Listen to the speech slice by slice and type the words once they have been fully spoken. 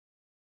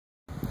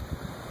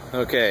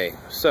Okay,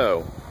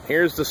 so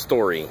here's the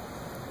story.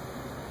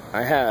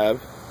 I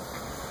have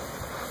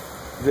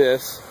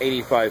this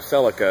 85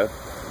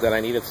 Celica that I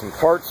needed some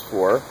parts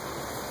for. And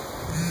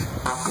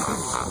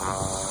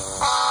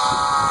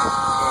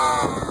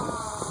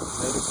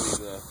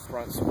notably the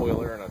front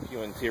spoiler and a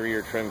few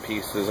interior trim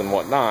pieces and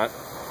whatnot.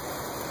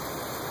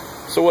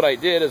 So what I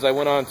did is I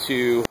went on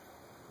to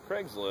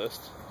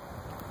Craigslist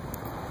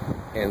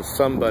and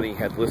somebody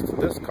had listed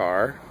this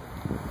car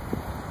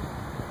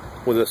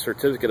with a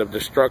certificate of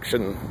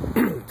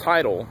destruction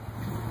title,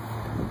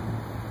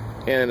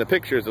 and in the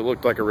pictures it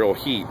looked like a real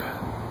heap,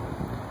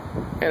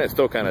 and it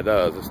still kind of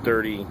does. It's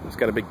dirty, it's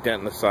got a big dent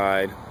in the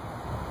side.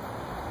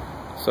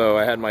 So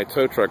I had my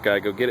tow truck guy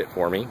go get it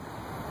for me.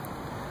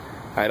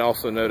 I had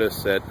also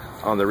noticed that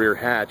on the rear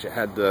hatch it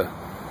had the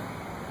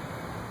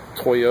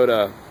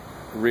Toyota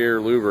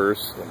rear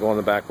louvers that go on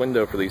the back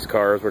window for these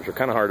cars, which are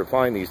kind of hard to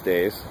find these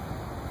days.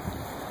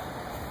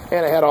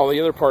 And it had all the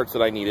other parts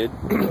that I needed.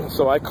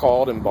 So I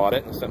called and bought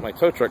it and sent my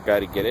tow truck guy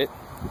to get it.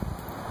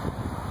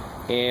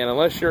 And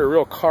unless you're a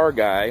real car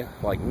guy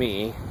like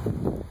me,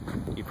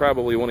 you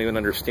probably won't even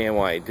understand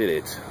why I did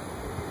it.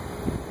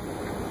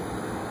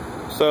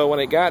 So when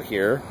it got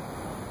here,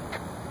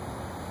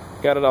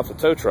 got it off the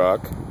tow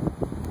truck,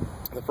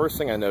 the first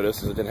thing I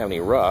noticed is it didn't have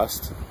any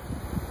rust.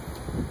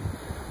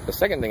 The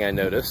second thing I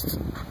noticed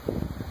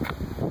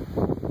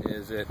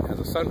is it has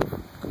a sunroof.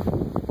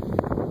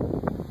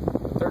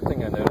 The third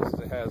thing I noticed is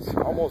it has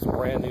almost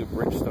brand new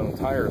Bridgestone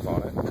tires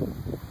on it.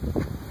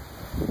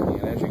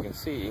 And as you can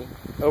see,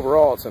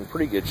 overall it's in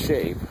pretty good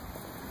shape.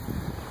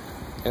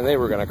 And they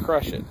were going to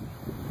crush it.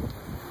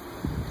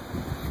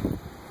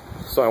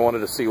 So I wanted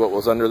to see what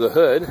was under the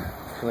hood.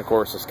 And of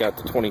course it's got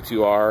the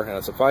 22R and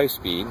it's a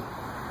 5-speed.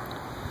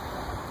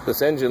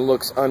 This engine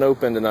looks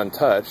unopened and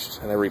untouched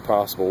in every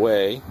possible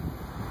way.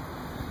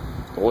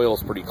 The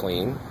oil's pretty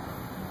clean.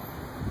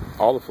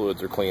 All the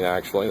fluids are clean,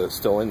 actually. That's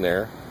still in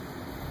there.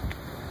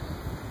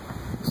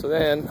 So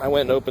then I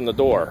went and opened the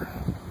door.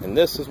 And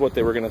this is what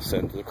they were going to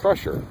send to the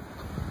crusher.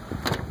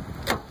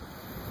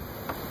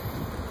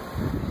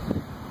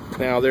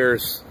 Now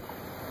there's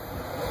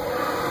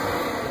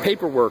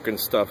paperwork and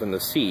stuff in the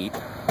seat,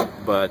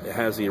 but it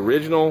has the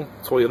original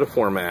Toyota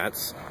floor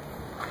mats.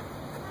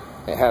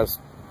 It has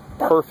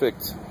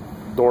perfect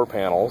door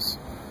panels.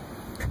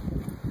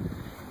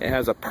 It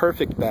has a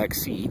perfect back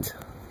seat.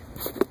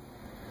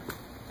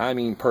 I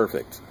mean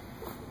perfect.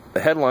 The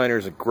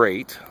headliners are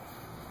great.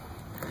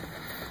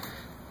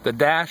 The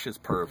dash is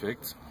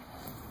perfect.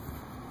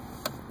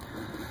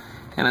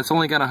 And it's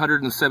only got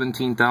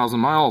 117,000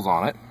 miles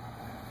on it.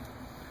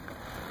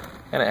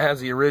 And it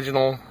has the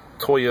original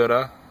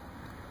Toyota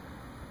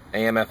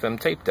AM/FM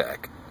tape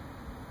deck.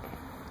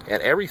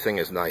 And everything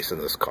is nice in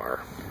this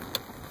car.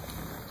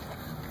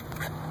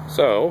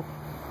 So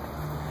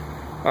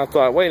I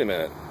thought, wait a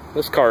minute,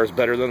 this car is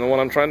better than the one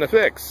I'm trying to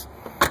fix.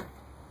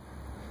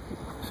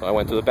 So I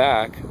went to the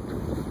back.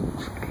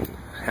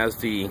 It has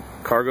the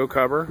cargo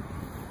cover.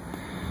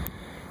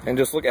 And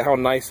just look at how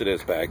nice it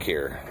is back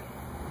here.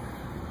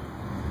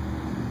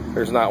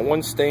 There's not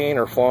one stain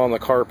or flaw on the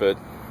carpet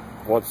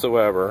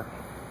whatsoever.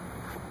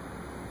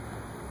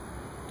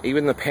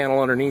 Even the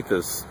panel underneath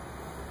is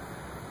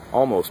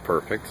almost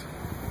perfect.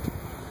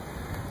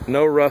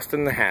 No rust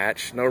in the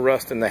hatch. No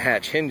rust in the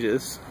hatch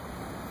hinges,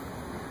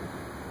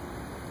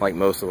 like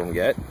most of them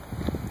get.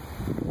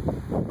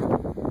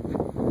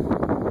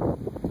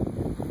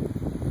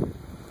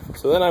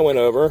 So then I went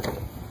over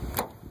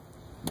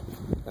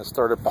and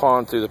started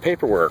pawing through the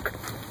paperwork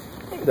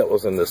that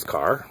was in this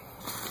car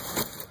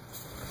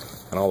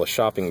and all the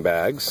shopping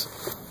bags.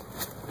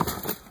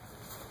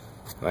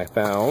 And I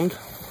found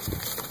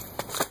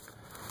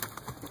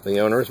the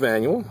owner's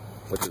manual,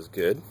 which is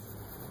good.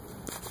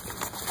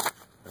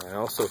 And I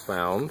also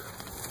found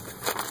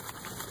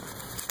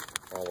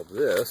all of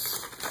this,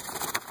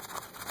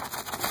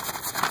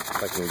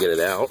 if I can get it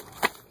out,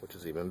 which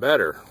is even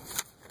better,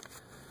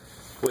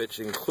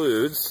 which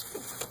includes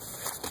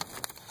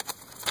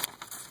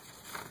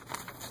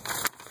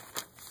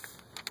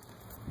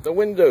the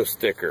window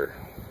sticker,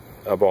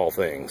 of all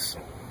things.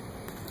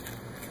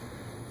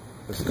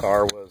 This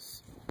car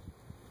was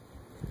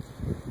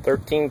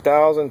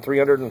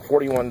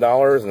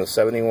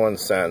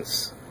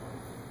 $13,341.71.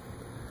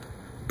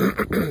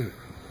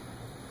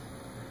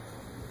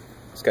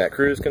 It's got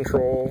cruise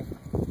control,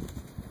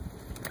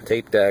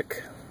 tape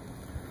deck,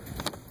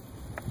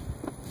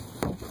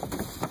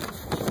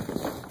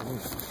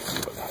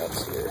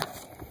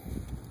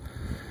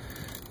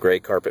 gray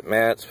carpet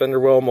mats, fender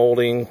well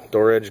molding,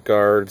 door edge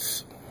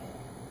guards,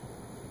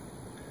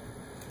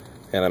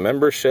 and a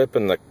membership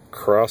in the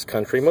Cross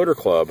Country Motor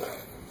Club,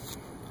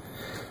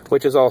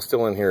 which is all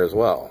still in here as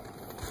well.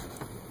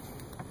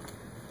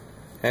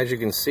 As you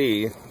can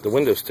see, the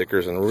window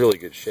sticker's in really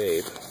good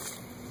shape.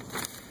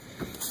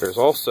 There's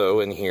also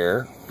in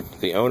here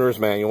the owner's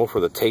manual for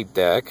the tape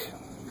deck,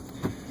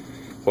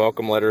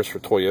 welcome letters for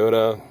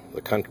Toyota,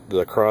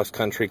 the Cross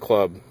Country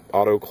Club,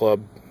 Auto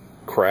Club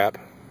crap.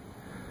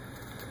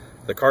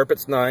 The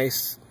carpet's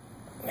nice.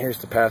 Here's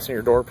the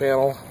passenger door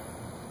panel.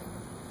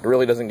 It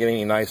really doesn't get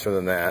any nicer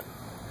than that.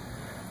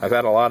 I've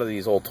had a lot of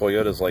these old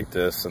Toyotas like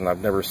this, and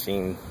I've never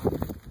seen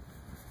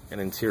an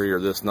interior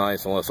this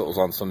nice unless it was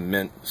on some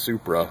mint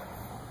Supra.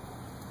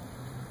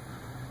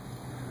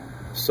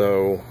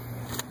 So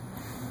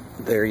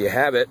there you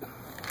have it.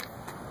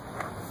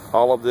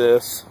 All of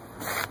this.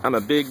 I'm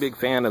a big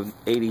fan of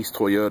 80s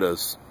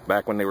Toyotas,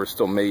 back when they were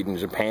still made in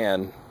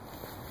Japan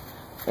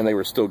and they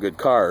were still good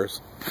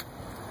cars,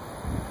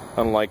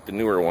 unlike the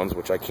newer ones,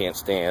 which I can't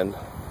stand.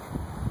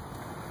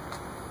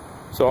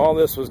 So all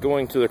this was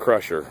going to the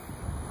crusher.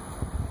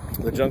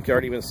 The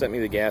junkyard even sent me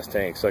the gas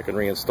tank so I could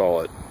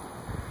reinstall it.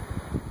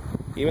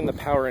 Even the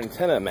power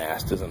antenna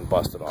mast isn't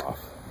busted off.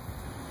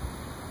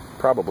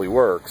 Probably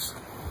works.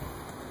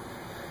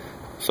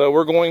 So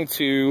we're going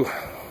to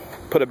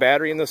put a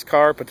battery in this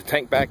car, put the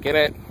tank back in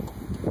it,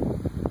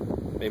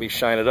 maybe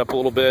shine it up a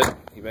little bit.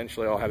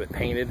 Eventually I'll have it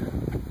painted,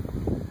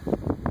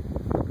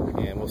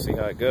 and we'll see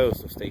how it goes,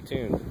 so stay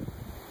tuned.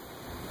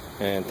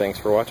 And thanks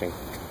for watching.